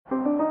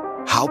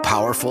How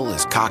powerful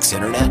is Cox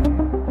Internet?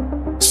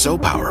 So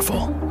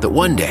powerful that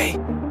one day,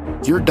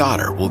 your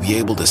daughter will be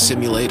able to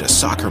simulate a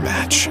soccer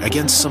match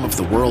against some of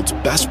the world's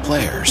best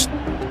players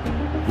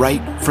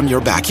right from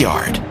your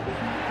backyard.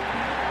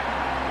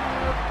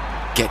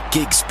 Get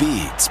gig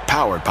speeds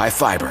powered by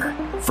fiber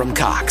from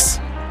Cox.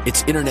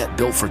 It's internet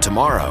built for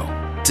tomorrow,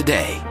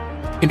 today.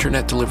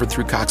 Internet delivered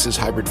through Cox's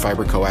hybrid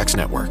fiber coax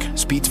network.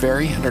 Speeds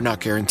vary and are not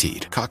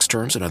guaranteed. Cox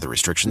terms and other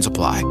restrictions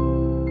apply.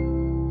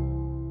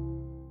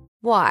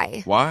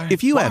 Why?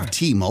 If you have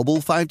T-Mobile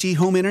 5G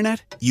home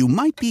internet, you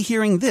might be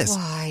hearing this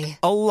Why?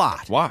 a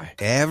lot. Why?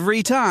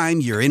 Every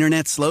time your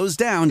internet slows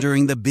down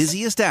during the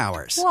busiest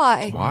hours.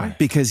 Why?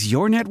 Because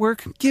your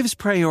network gives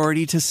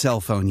priority to cell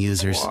phone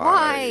users.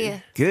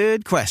 Why?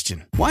 Good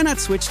question. Why not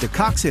switch to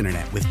Cox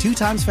Internet with 2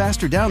 times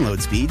faster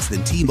download speeds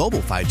than T-Mobile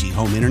 5G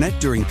home internet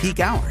during peak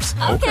hours?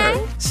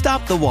 Okay.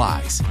 Stop the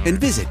whys and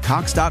visit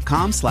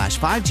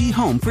cox.com/5G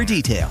home for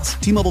details.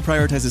 T-Mobile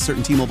prioritizes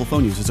certain T-Mobile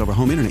phone users over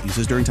home internet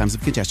users during times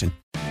of congestion.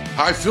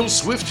 Hi, Phil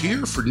Swift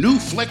here for new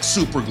Flex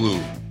Super Glue.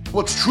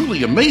 What's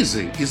truly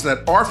amazing is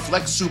that our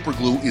Flex Super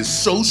Glue is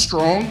so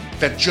strong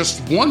that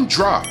just one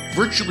drop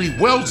virtually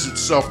welds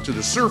itself to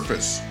the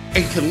surface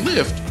and can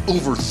lift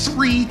over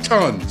 3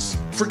 tons.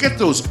 Forget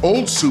those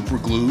old super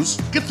glues.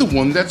 Get the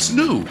one that's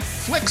new.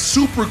 Flex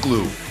Super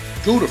Glue.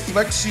 Go to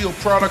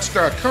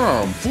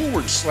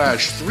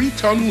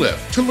flexsealproducts.com/3-ton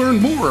lift to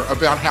learn more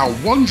about how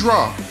one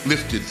drop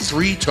lifted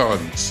 3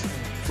 tons.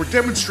 For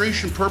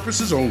demonstration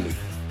purposes only.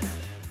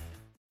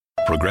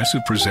 Progressive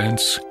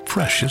presents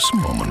Precious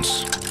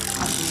Moments.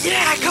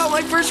 Yeah, I caught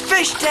my first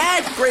fish,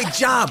 Dad! Great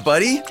job,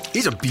 buddy.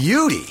 He's a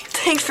beauty.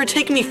 Thanks for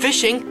taking me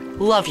fishing.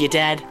 Love you,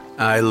 Dad.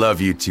 I love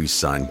you too,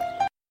 son.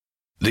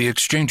 The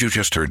exchange you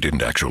just heard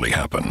didn't actually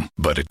happen,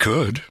 but it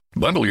could.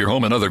 Bundle your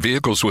home and other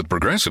vehicles with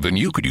Progressive and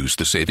you could use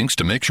the savings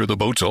to make sure the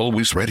boat's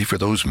always ready for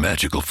those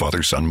magical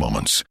father-son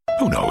moments.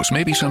 Who knows,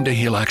 maybe someday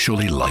he'll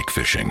actually like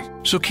fishing.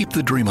 So keep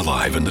the dream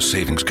alive and the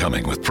savings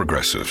coming with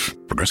Progressive.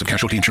 Progressive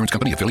Casualty Insurance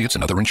Company, affiliates,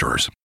 and other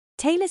insurers.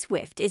 Taylor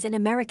Swift is an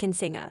American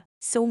singer,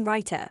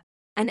 songwriter,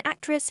 an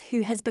actress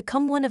who has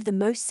become one of the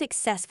most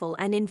successful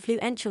and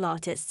influential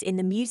artists in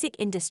the music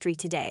industry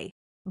today.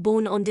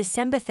 Born on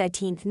December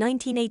 13,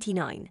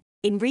 1989,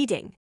 in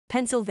Reading,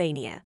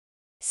 Pennsylvania,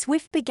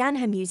 Swift began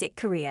her music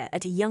career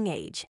at a young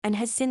age and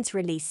has since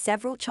released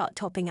several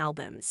chart-topping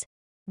albums,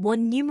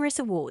 won numerous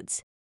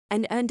awards,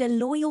 and earned a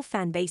loyal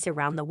fan base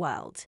around the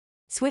world.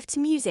 Swift's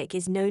music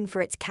is known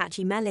for its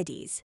catchy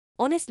melodies,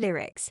 honest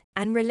lyrics,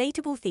 and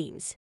relatable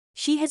themes.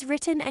 She has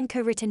written and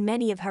co-written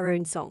many of her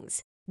own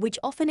songs, which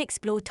often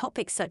explore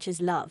topics such as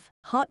love,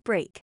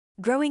 heartbreak,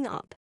 growing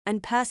up,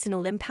 and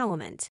personal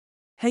empowerment.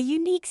 Her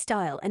unique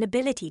style and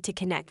ability to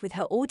connect with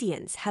her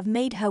audience have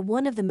made her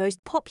one of the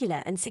most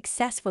popular and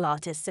successful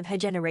artists of her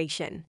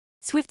generation.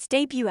 Swift's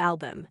debut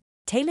album,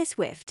 Taylor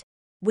Swift,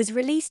 was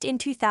released in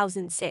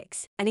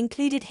 2006 and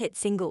included hit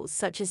singles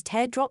such as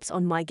Teardrops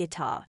on My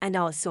Guitar and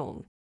Our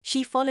Song.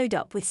 She followed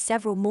up with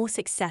several more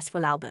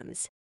successful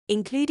albums,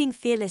 including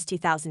Fearless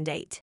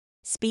 2008,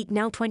 Speak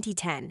Now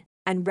 2010,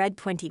 and Red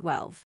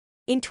 2012.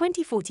 In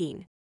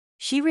 2014,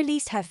 she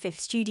released her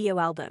 5th studio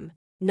album,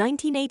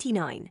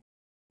 1989,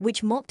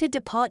 which marked a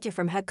departure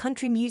from her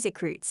country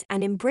music roots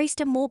and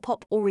embraced a more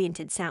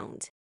pop-oriented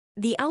sound.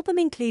 The album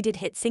included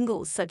hit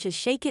singles such as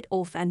Shake It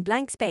Off and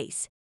Blank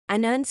Space,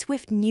 and earned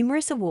Swift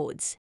numerous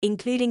awards,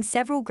 including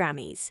several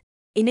Grammys.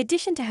 In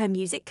addition to her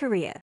music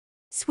career,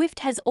 Swift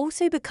has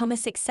also become a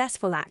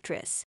successful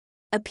actress,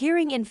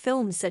 appearing in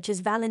films such as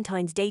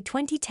Valentine's Day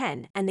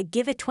 2010 and The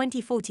Giver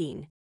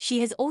 2014. She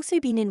has also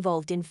been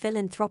involved in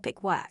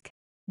philanthropic work,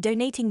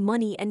 donating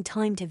money and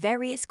time to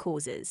various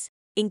causes,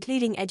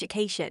 including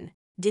education,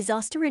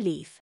 disaster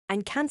relief,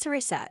 and cancer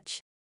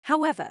research.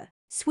 However,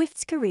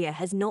 Swift's career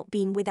has not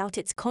been without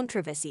its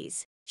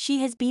controversies. She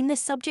has been the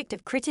subject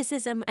of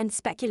criticism and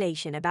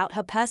speculation about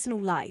her personal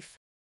life,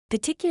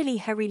 particularly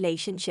her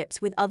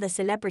relationships with other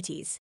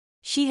celebrities.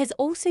 She has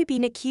also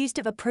been accused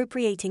of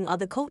appropriating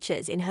other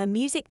cultures in her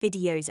music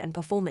videos and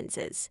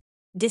performances.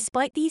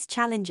 Despite these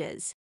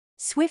challenges,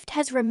 Swift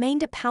has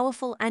remained a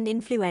powerful and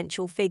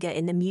influential figure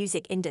in the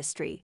music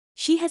industry.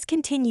 She has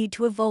continued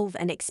to evolve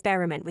and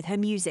experiment with her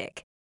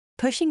music,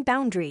 pushing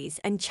boundaries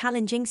and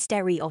challenging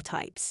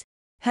stereotypes.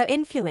 Her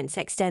influence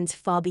extends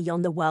far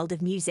beyond the world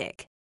of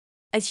music,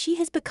 as she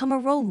has become a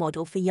role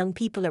model for young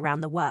people around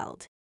the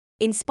world,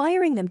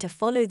 inspiring them to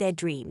follow their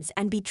dreams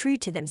and be true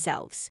to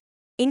themselves.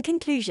 In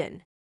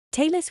conclusion,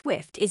 Taylor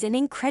Swift is an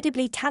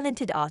incredibly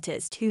talented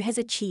artist who has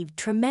achieved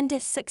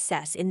tremendous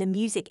success in the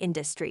music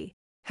industry.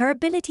 Her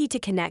ability to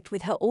connect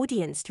with her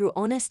audience through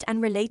honest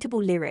and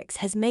relatable lyrics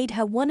has made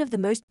her one of the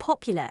most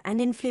popular and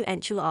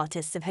influential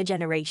artists of her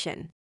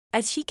generation.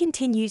 As she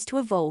continues to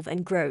evolve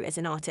and grow as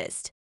an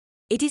artist,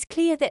 it is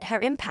clear that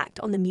her impact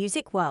on the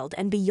music world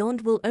and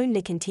beyond will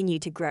only continue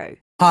to grow.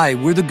 Hi,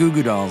 we're the Goo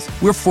Goo Dolls.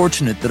 We're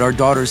fortunate that our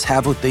daughters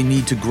have what they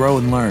need to grow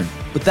and learn.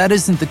 But that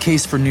isn't the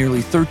case for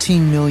nearly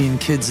 13 million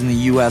kids in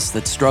the U.S.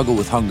 that struggle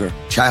with hunger.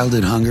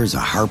 Childhood hunger is a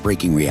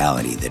heartbreaking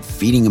reality that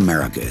Feeding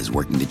America is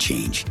working to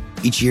change.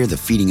 Each year, the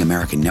Feeding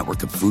America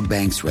network of food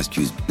banks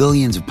rescues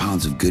billions of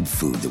pounds of good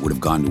food that would have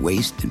gone to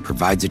waste and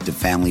provides it to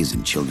families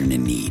and children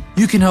in need.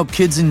 You can help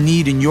kids in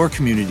need in your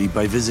community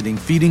by visiting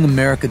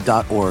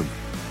feedingamerica.org.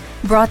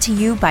 Brought to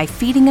you by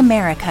Feeding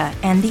America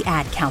and the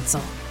Ad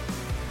Council.